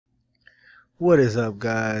What is up,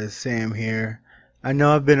 guys? Sam here. I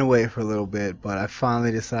know I've been away for a little bit, but I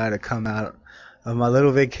finally decided to come out of my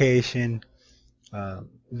little vacation.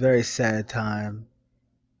 Very sad time,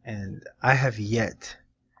 and I have yet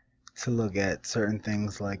to look at certain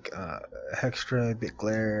things like hextra,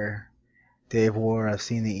 Bitglare, Davor. I've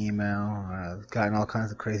seen the email. I've gotten all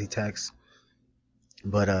kinds of crazy texts,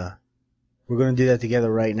 but we're gonna do that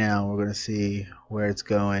together right now. We're gonna see where it's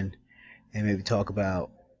going and maybe talk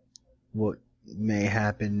about what may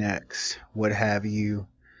happen next, what have you.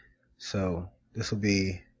 So this will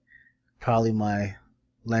be probably my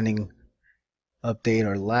lending update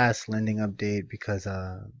or last lending update because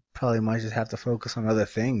probably might just have to focus on other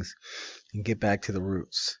things and get back to the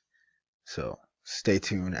roots. So stay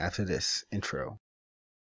tuned after this intro.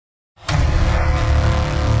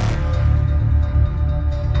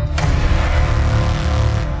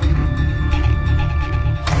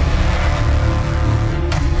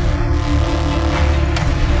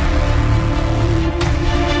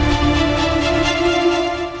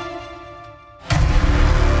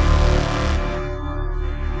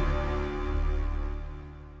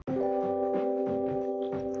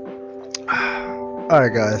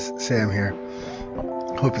 Alright guys, Sam here.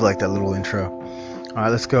 Hope you like that little intro. Alright,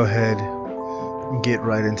 let's go ahead and get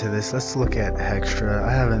right into this. Let's look at Hextra. I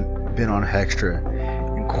haven't been on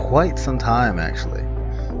Hextra in quite some time actually.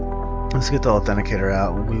 Let's get the authenticator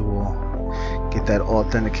out. We will get that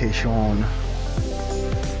authentication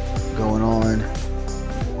going on.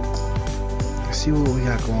 Let's see what we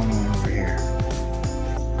got going on over here.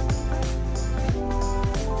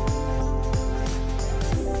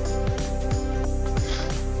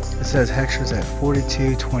 It says Hextra's at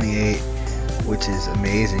 42.28, which is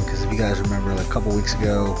amazing because if you guys remember, like a couple weeks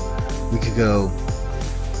ago, week ago,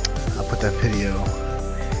 I'll put that video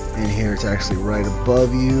in here. It's actually right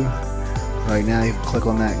above you right now. You can click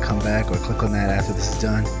on that and come back, or click on that after this is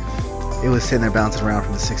done. It was sitting there bouncing around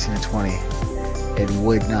from the 16 to 20. It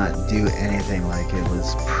would not do anything. Like, it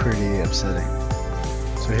was pretty upsetting.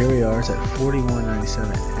 So here we are. It's at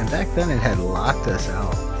 41.97, and back then it had locked us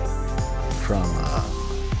out from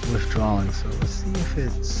withdrawing. So let's see if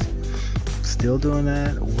it's still doing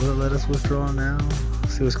that. Will it let us withdraw now?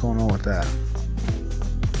 Let's see what's going on with that.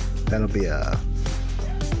 That'll be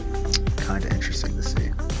kind of interesting to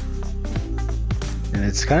see. And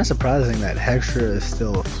it's kind of surprising that Hextra is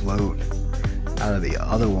still afloat out of the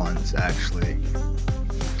other ones actually,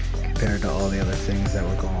 compared to all the other things that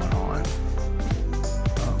were going on.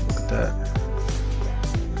 Look at that.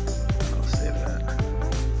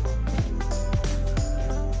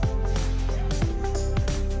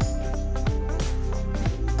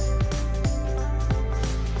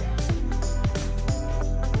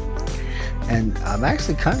 And I'm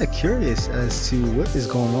actually kind of curious as to what is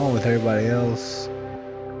going on with everybody else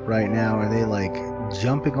right now. Are they like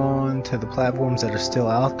jumping on to the platforms that are still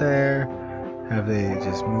out there? Have they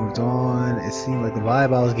just moved on? It seemed like the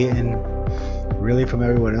vibe I was getting really from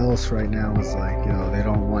everyone else right now was like, you know, they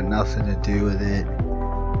don't want nothing to do with it.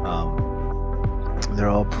 They're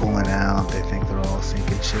all pulling out. They think they're all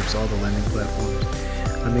sinking ships, all the lending platforms.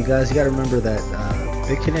 I mean, guys, you got to remember that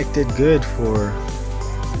BitConnect did good for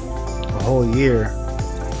a whole year,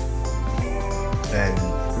 and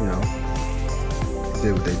you know,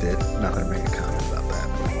 did what they did. I'm not gonna make a comment about that,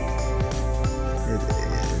 but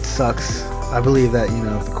it sucks. I believe that, you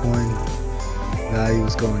know, if the coin value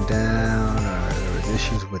was going down or there was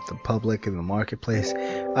issues with the public and the marketplace,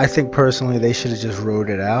 I think personally they should have just rode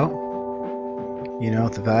it out. You know,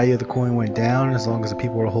 if the value of the coin went down, as long as the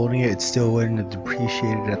people were holding it, it still wouldn't have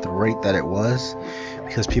depreciated at the rate that it was,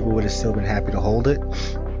 because people would have still been happy to hold it.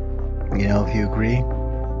 You know, if you agree,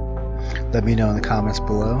 let me know in the comments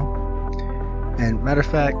below. And matter of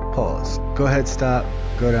fact, pause. Go ahead, stop,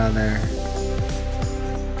 go down there,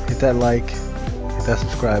 hit that like, hit that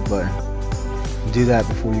subscribe button. Do that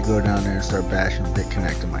before you go down there and start bashing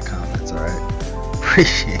BitConnect in my comments, alright?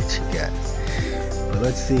 Appreciate you guys. But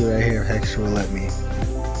let's see right here if Hextra will let me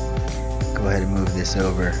go ahead and move this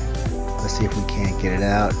over. Let's see if we can't get it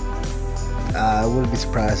out. I wouldn't be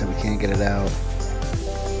surprised if we can't get it out.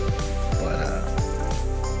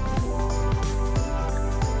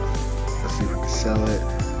 Sell it,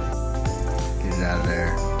 get it out of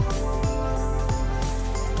there.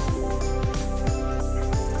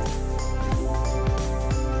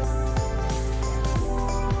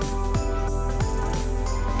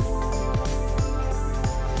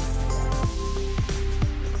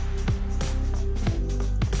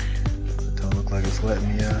 It don't look like it's letting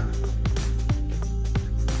me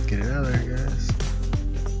get it out of there, guys.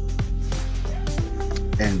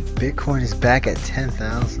 And Bitcoin is back at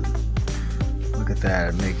 10,000. Look at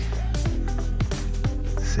that. Make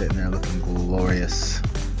sitting there looking glorious.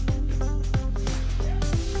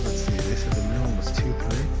 Let's see, they said the minimum was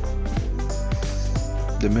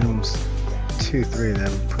 2.3. The minimum's 2.3. That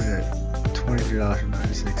would put it at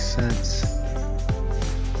 $23.96.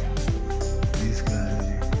 These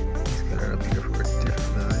guys are up here for a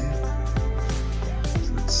different value.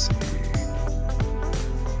 So let's see.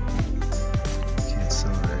 Can't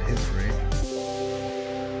sell it at his rate.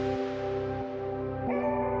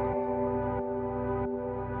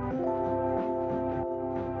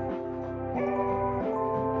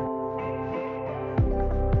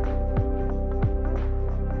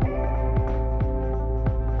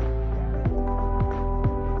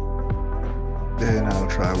 Then I'll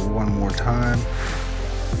try one more time.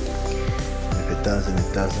 If it doesn't,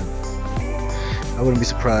 it doesn't. I wouldn't be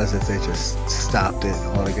surprised if they just stopped it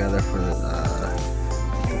altogether for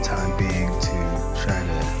the time being to try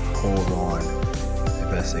to hold on the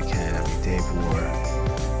best they can. I mean, Davor,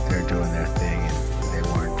 they're doing their thing and they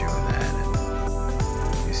weren't doing that,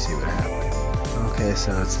 and you see what happened. Okay,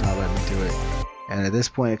 so it's not letting me do it. And at this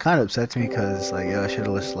point, it kind of upsets me because, like, yo, I should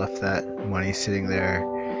have just left that money sitting there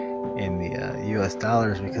in the US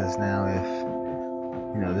dollars, because now if,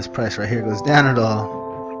 you know, this price right here goes down at all,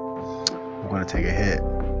 I'm going to take a hit.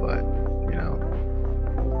 But, you know,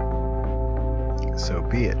 so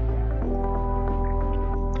be it.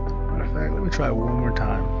 Matter of fact, let me try one more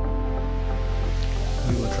time.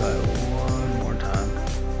 We will try one more time.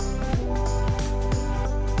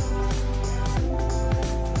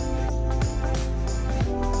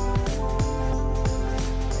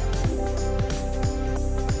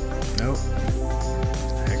 Nope.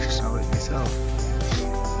 Hextra's not letting me sell.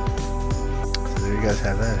 So there you guys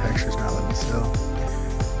have that. Hextra's not letting me sell.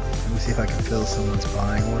 Let me see if I can fill someone's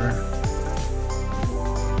buying order.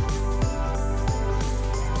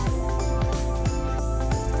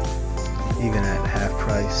 Even at half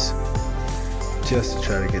price. Just to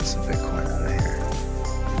try to get some Bitcoin out of here.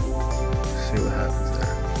 See what happens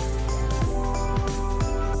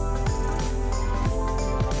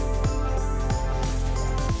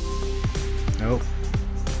there. Nope.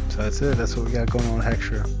 So that's it. That's what we got going on with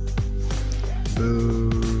Hextra. Boo.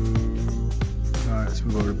 Alright, let's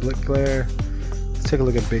move over to Bitglare. Let's take a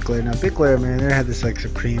look at Bitglare. Now, Bitglare, man, they had this like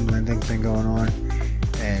supreme lending thing going on,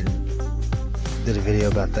 and did a video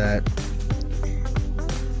about that.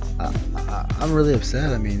 I'm really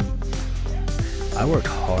upset. I mean, I worked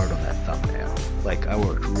hard on that thumbnail. Like, I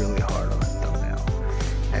worked really hard on that thumbnail,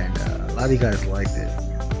 and a lot of you guys liked it.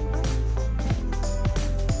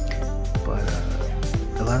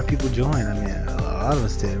 A lot of people joined. I mean, a lot of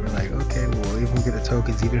us did. We're like, okay, well, even we get the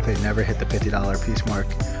tokens, even if it never hit the $50 piece mark,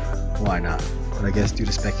 why not? But I guess due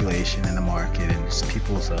to speculation in the market and just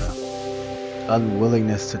people's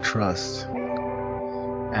unwillingness to trust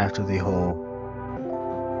after the whole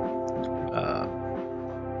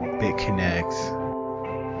BitConnect,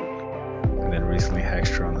 and then recently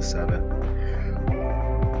Hextra on the 7th.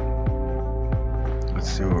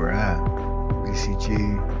 Let's see where we're at. BCG.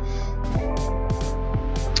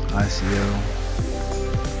 ICO.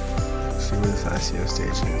 Let's see where this ICO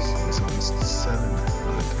stage is. This one's 7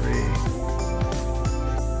 or 3.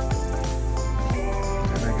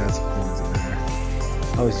 And I got some coins in there.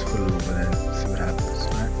 I always just put a little bit in, see what happens,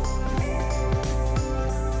 right?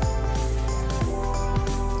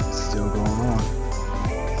 It's still going on.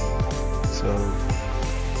 So,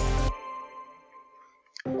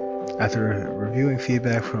 after reviewing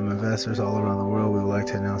feedback from investors all around the world, we would like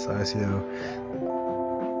to announce ICO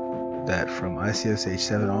that from ICO stage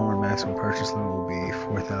 7 onward, maximum purchase limit will be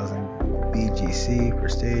 4,000 BGC per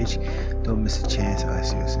stage. Don't miss a chance.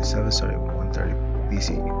 ICO stage 7 starting at 130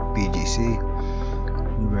 BGC.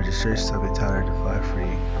 New registrations have been tied to 5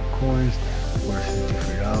 free coins, worth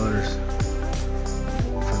 $50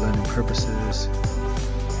 for lending purposes.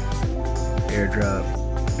 Airdrop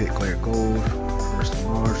Bitglare Gold, 1st of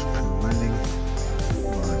March, true lending.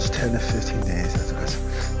 Launch 10 to 15 days. That's awesome.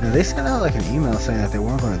 Now they sent out like an email saying that they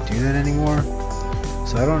weren't going to do that anymore,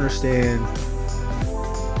 so I don't understand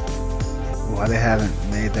why they haven't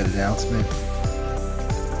made that announcement,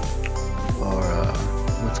 or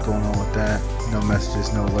what's going on with that. No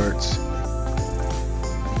messages, no alerts.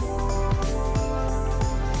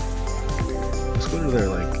 Let's go to their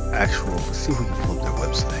like actual, let's see if we can pull up their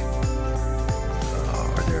website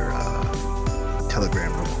or their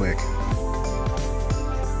Telegram real quick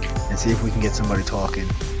and see if we can get somebody talking.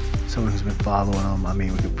 Someone who's been following them. I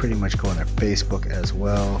mean, we could pretty much go on their Facebook as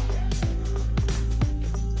well,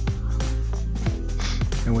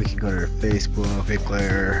 and we can go to their Facebook,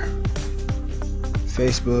 Bitglare,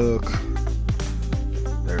 Facebook.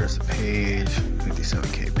 There's a page,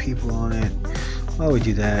 57k people on it. While we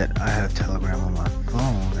do that, I have Telegram on my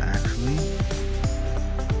phone actually.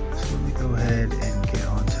 So let me go ahead and get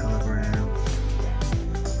on Telegram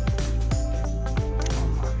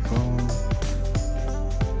on my phone.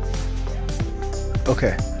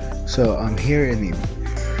 Okay, so I'm here in the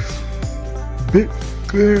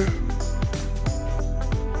Bitglare.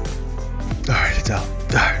 Alright, it's out.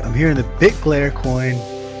 Alright, I'm here in the Bitglare coin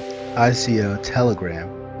ICO Telegram.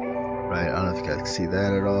 Right, I don't know if you guys can see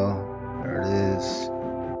that at all. There it is.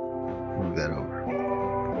 Move that over.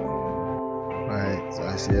 Right, it's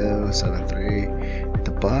ICO 7.3. At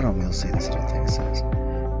the bottom, you'll see this little thing that says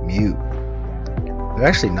mute. They're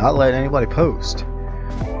actually not letting anybody post.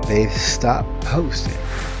 They've stopped posting,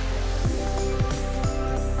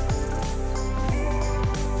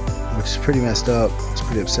 which is pretty messed up. It's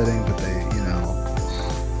pretty upsetting, but they, you know,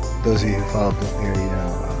 those of you who follow Bitglare, you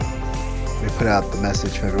know, they put out the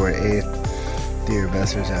message February 8th. Dear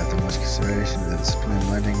investors, after much consideration, the Supreme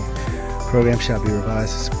Lending Program shall be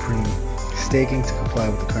revised to Supreme Staking to comply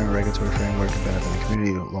with the current regulatory framework and benefit the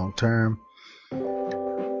community long term.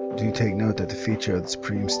 Do take note that the feature of the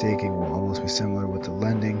Supreme Staking will almost be similar with the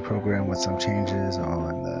lending program, with some changes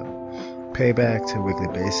on the payback to a weekly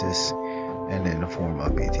basis and in the form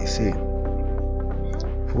of BTC.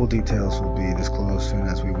 Full details will be disclosed soon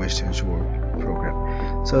as we wish to ensure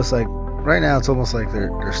program. So it's like, right now it's almost like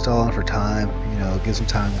they're stalling for time, you know, give them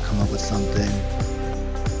time to come up with something.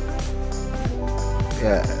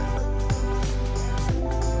 Yeah.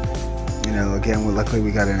 You know, again, luckily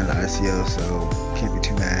we got into the ICO, so can't be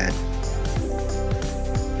too mad.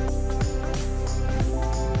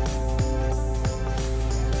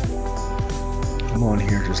 I'm on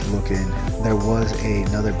here just looking. There was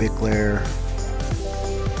another Bitglare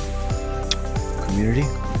community.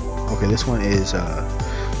 Okay, this one is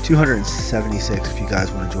 276. If you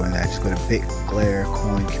guys want to join that, just go to Bitglare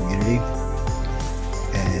Coin Community,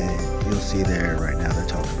 and you'll see there right now they're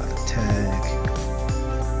talking about the tech.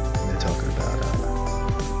 They're talking about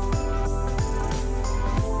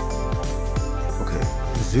okay,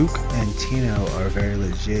 Zouk and Tino are very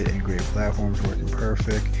legit and great platforms, working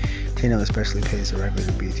perfect. Tino especially pays directly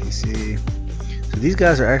to BTC. So these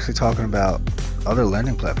guys are actually talking about other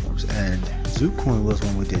lending platforms, and ZoukCoin was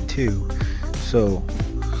one we did too. So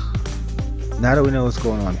now that we know what's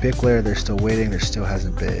going on Bitglare, they're still waiting. There still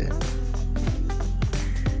hasn't been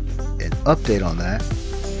an update on that,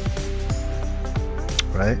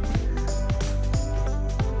 right?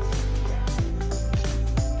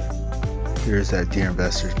 Here's that dear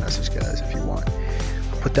investors message, guys, if you want.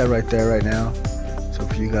 Put that right there right now. So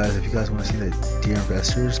for you guys, if you guys want to see that dear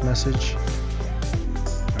investors message,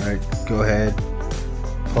 alright, go ahead,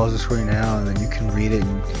 pause the screen now, and then you can read it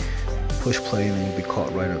and push play, and then you'll be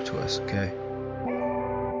caught right up to us, okay?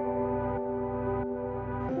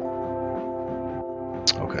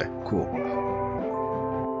 Okay, cool.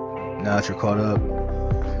 Now that you're caught up,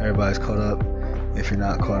 everybody's caught up. If you're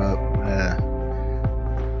not caught up,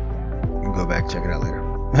 you can go back and check it out later.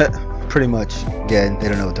 Pretty much, again, they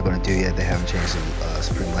don't know what they're going to do yet. They haven't changed the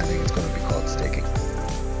Supreme Lending. It's going to be called staking.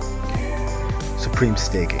 Supreme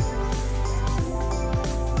Staking.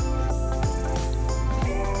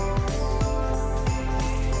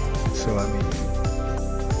 So, I mean,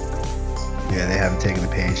 yeah, they haven't taken the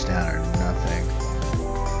page down or nothing.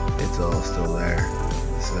 It's all still there.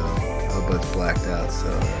 So, oh, but it's blacked out, so,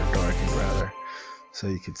 or darkened rather. So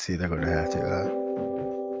you can see they're going to have to,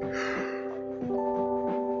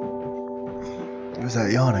 was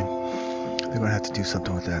that yawning? They're going to have to do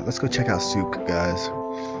something with that. Let's go check out Zouk, guys,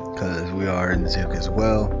 because we are in Zouk as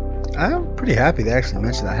well. I'm pretty happy they actually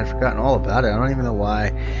mentioned that. I had forgotten all about it. I don't even know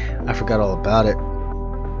why I forgot all about it,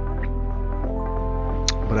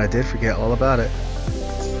 but I did forget all about it.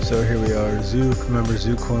 So here we are, Zouk. Remember,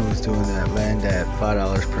 ZoukCoin was doing that lend at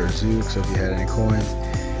 $5 per Zouk. So if you had any coins,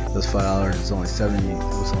 those $5 is only 70. It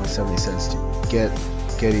was only 70 cents to get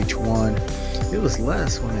each one. It was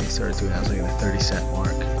less when they started doing it. I was like at the 30-cent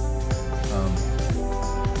mark.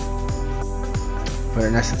 But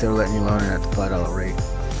in essence, they were letting you loan it at the $5 rate.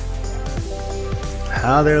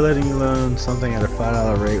 How they're letting you loan something at a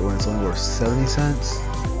 $5 rate when it's only worth 70 cents,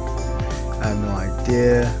 I have no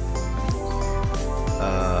idea.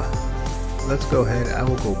 Let's go ahead. I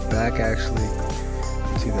will go back actually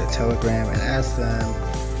to the Telegram and ask them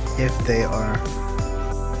if they are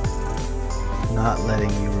not letting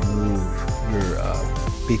you remove your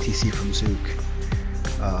BTC from Zouk.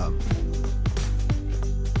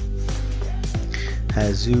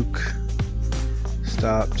 Has Zouk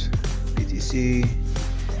stopped BTC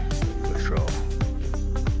withdrawal?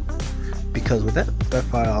 Because with that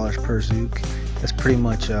 $5 per Zouk, that's pretty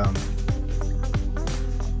much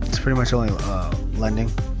only lending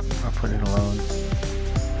or putting in loans.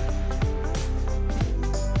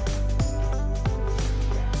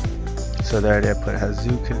 So there I put has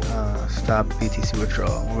Zouk can stop BTC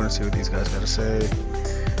withdrawal. We're gonna see what these guys gotta say.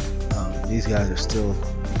 These guys are still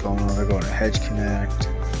going on. They're going to Hedge Connect.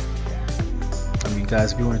 I mean,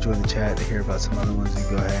 guys, if you want to join the chat to hear about some other ones, you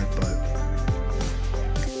go ahead. But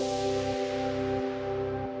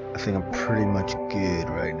I think I'm pretty much good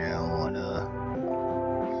right now on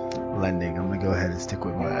lending. I'm gonna go ahead and stick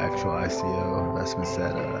with my actual ICO investments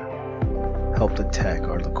that help the tech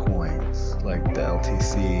or the coins, like the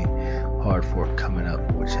LTC hard fork coming up,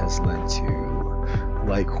 which has led to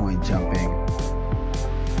Litecoin jumping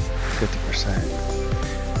 50%.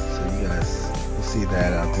 So you guys will see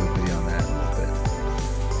that. I'll do a video on that in a little bit.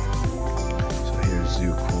 So here's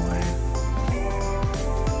ZoukCoin.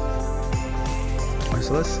 Alright,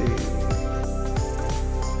 so let's see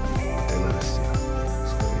what they let us do.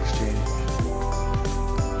 Let's go to the exchange.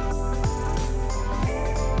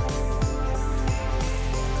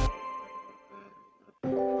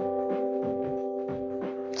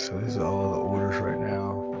 So these are all the orders right now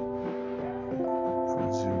for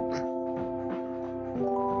Zouk.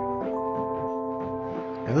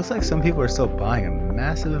 It looks like some people are still buying a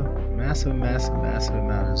massive amount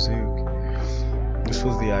of Zouk. This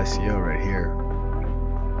was the ICO right here.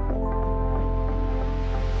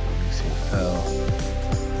 You see it fell.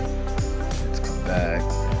 It's come back,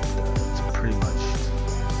 and it's pretty much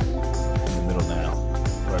in the middle now,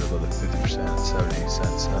 right above the 50%, 70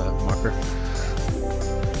 cents marker.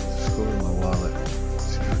 Let's go over to my wallet.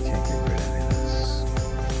 See if I can't get rid of any of this.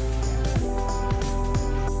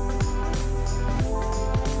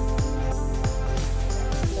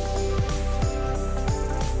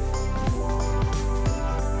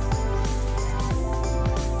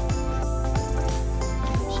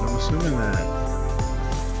 Assuming that,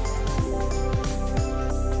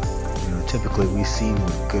 typically we've seen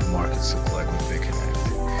what good markets look like with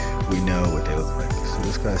Bitconnect. We know what they look like. So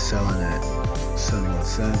this guy's selling at 71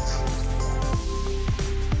 cents.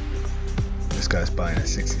 This guy's buying at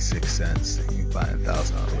 66 cents. He's buying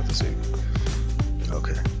 $1,000 worth of Zouk.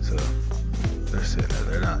 Okay, so they're sitting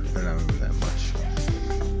there. They're not moving that much.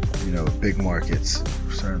 Big markets,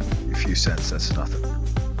 a few cents, that's nothing.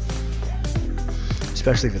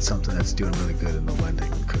 Especially if it's something that's doing really good in the lending,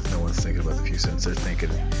 because no one's thinking about the few cents. They're thinking,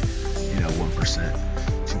 1%,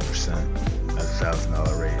 2% at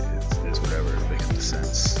 $1,000 rate is whatever. It'll make the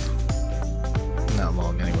cents. Not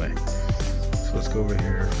long anyway. So let's go over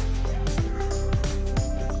here.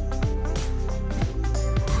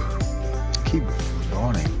 Keep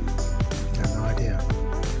yawning. I have no idea.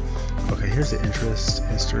 Okay, here's the interest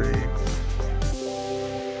history.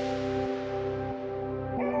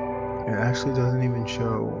 It actually doesn't even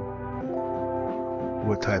show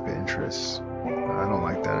what type of interest. I don't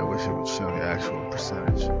like that. I wish it would show the actual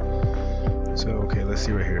percentage. So, okay, let's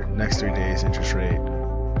see right here. Next 3 days interest rate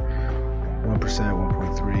 1%,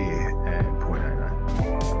 1.3, and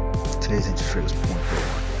 0.99. Today's interest rate was 0.41.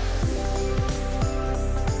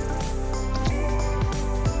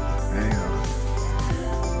 Anyhow,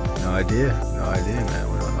 no idea, man.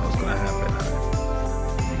 We don't know what's gonna happen.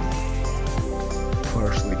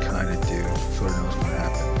 Partially kind of do, sort of know what's going to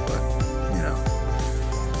happen, but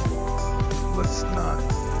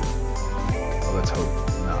let's hope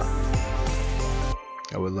not.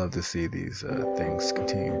 I would love to see these things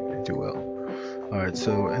continue to do well. Alright,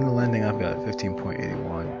 so in the lending I've got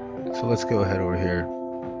 15.81, so let's go ahead over here.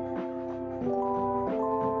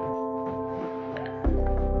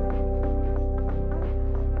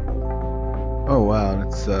 Oh wow, and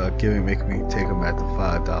it's making me take them at the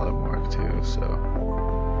 $5 mark too, so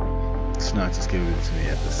it's not just giving it to me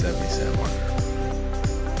at the 70 cent marker.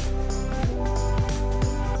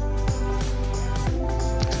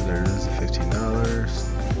 So there it is, the $15,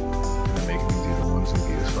 and they're making me do the ones and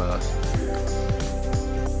views files.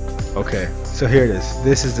 Okay, so here it is.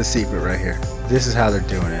 This is the secret right here. This is how they're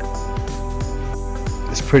doing it.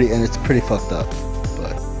 It's pretty fucked up,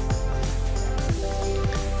 but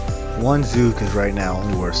one Zouk is right now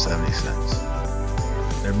only worth 70 cents.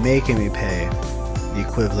 They're making me pay the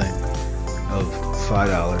equivalent of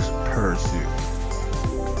 $5 per Zouk.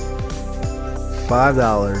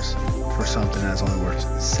 $5 for something that's only worth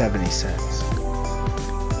 70 cents.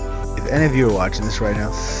 If any of you are watching this right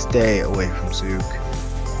now, stay away from Zouk.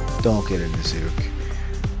 Don't get into Zouk.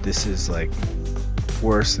 This is like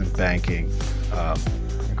worse than banking.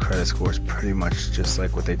 And credit scores, pretty much just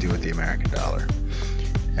like what they do with the American dollar.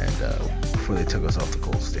 And before they took us off the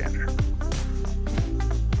gold standard.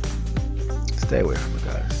 Stay away from it,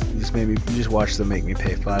 guys. You just watch them make me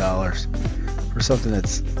pay $5 for something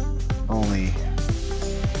that's only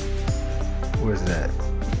Where's that?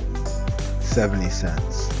 70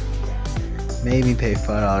 cents. Made me pay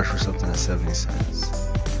 $5 for something at 70 cents.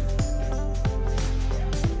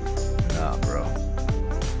 Nah, bro.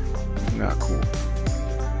 Not cool.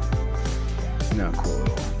 Not cool at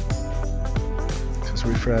all. Let's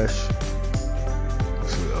refresh.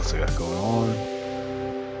 Let's see what else I got going on.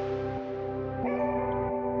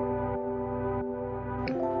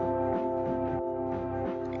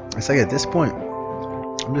 It's like at this point,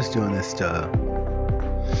 I'm just doing this to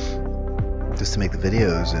make the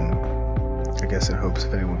videos, and I guess in hopes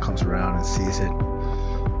if anyone comes around and sees it,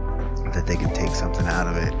 that they can take something out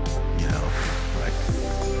of it, you know. Like,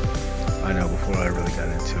 I know before I really got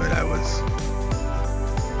into it, I was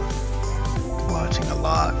watching a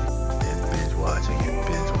lot and binge watching.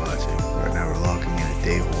 Right now we're logging in at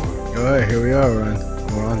Davor. Alright, here we are,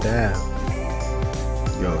 we're on Dav.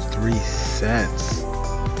 Yo, 3 cents.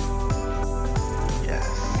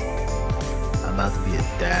 I'm about to be a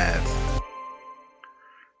Dav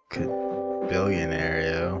billionaire,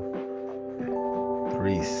 yo.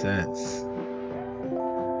 3 cents.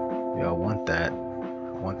 Yo, I want that.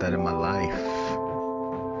 I want that in my life.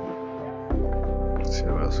 Let's see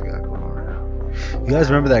what else we got going on right now. You guys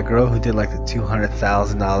remember that girl who did like the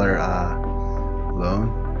 $200,000 loan?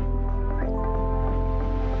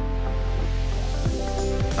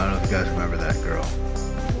 I don't know if you guys remember that girl.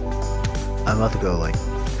 I'm about to go like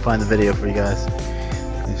find the video for you guys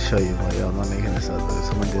and show you. Like, yo, I'm not making this up.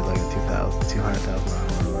 Someone did like a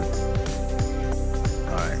 $200,000 loan.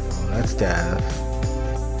 Alright, well that's Dav.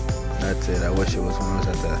 That's it. I wish it was when I was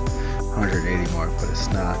at the 180 mark, but it's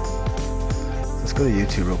not. Let's go to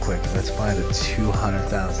YouTube real quick. Let's find a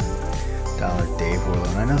 $200,000 Davor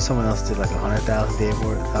loan. I know someone else did like a $100,000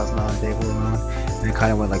 Davor loan, and it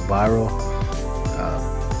kind of went like viral.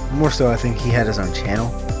 More so, I think he had his own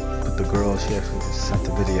channel. The girl, she actually just sent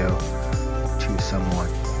the video to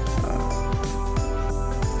someone's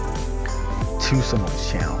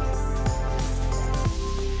channel.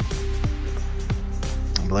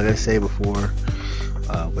 But like I say before,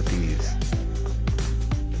 with these,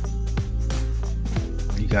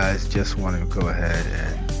 you guys just want to go ahead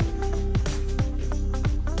and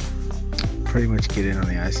pretty much get in on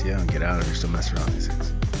the ICO and get out, or just don't mess around with these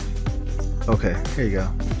things. Okay, here you go.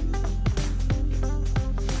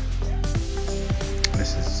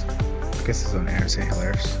 I guess his own Aaron St.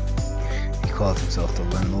 Hilaire's. He called himself the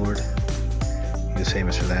Landlord. He was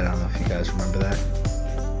famous for that. I don't know if you guys remember that.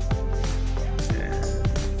 And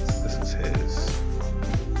this is his.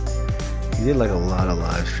 He did like a lot of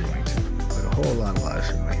live streaming too. Like a whole lot of live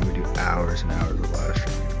streaming. Like he would do hours and hours of live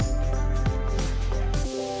streaming.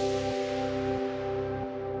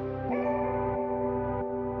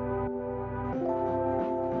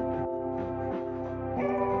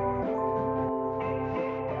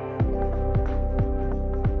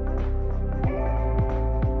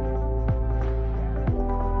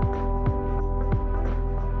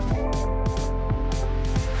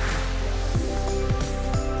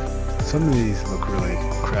 Some of these look really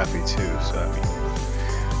crappy too, so I mean,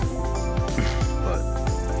 but,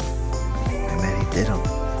 and then he did them.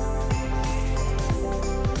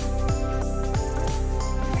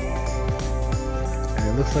 And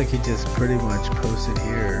it looks like he just pretty much posted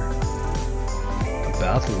here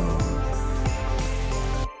about the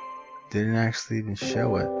loan. Didn't actually even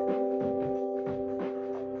show it.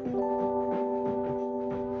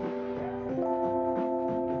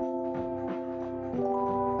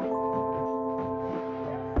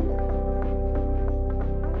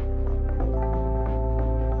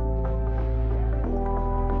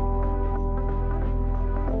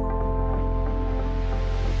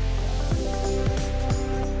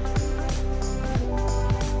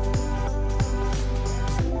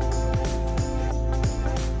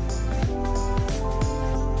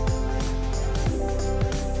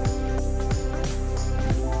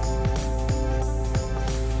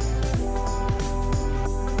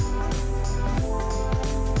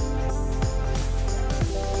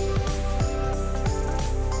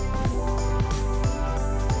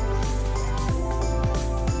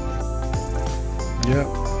 Yep,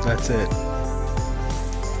 that's it.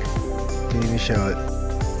 Didn't even show it,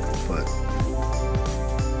 but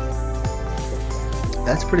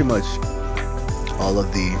that's pretty much all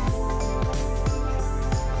of the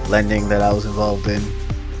lending that I was involved in,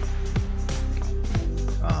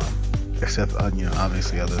 except you know,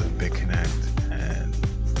 obviously other than BitConnect. And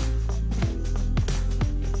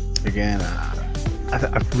again,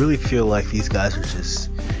 I really feel like these guys are just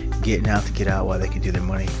getting out to get out while they can do their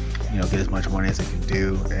money, you know, get as much money as they can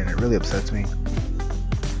do, and it really upsets me.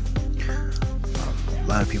 A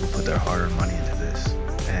lot of people put their hard-earned money into this,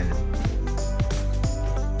 and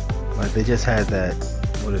Like they just had that,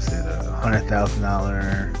 what is it,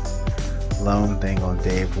 $100,000 loan thing on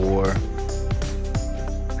Davor.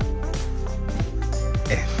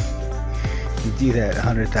 If you do that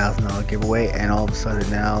 $100,000 giveaway and all of a sudden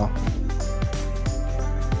now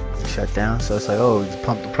shut down, so it's like, oh, just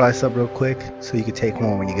pump the price up real quick so you can take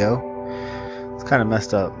more when you go. It's kind of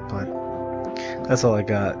messed up, but that's all I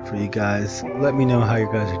got for you guys. Let me know how you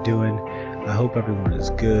guys are doing. I hope everyone is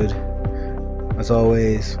good. As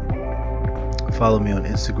always, follow me on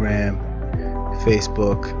Instagram,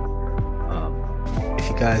 Facebook. If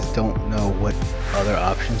you guys don't know what other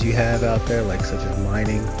options you have out there, like such as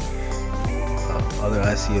mining, other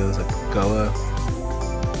ICOs like Goa,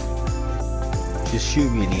 just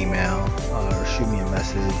shoot me an email or shoot me a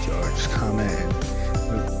message or just comment,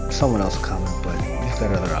 and someone else will comment, but you've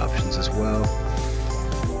got other options as well.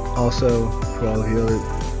 Also, for all of you other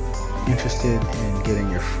interested in getting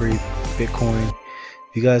your free Bitcoin,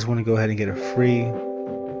 if you guys want to go ahead and get a free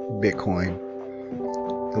Bitcoin,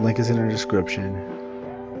 the link is in the description.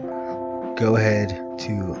 Go ahead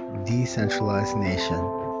to Decentralized Nation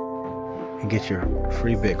and get your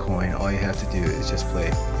free Bitcoin. All you have to do is just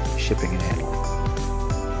play shipping and handling.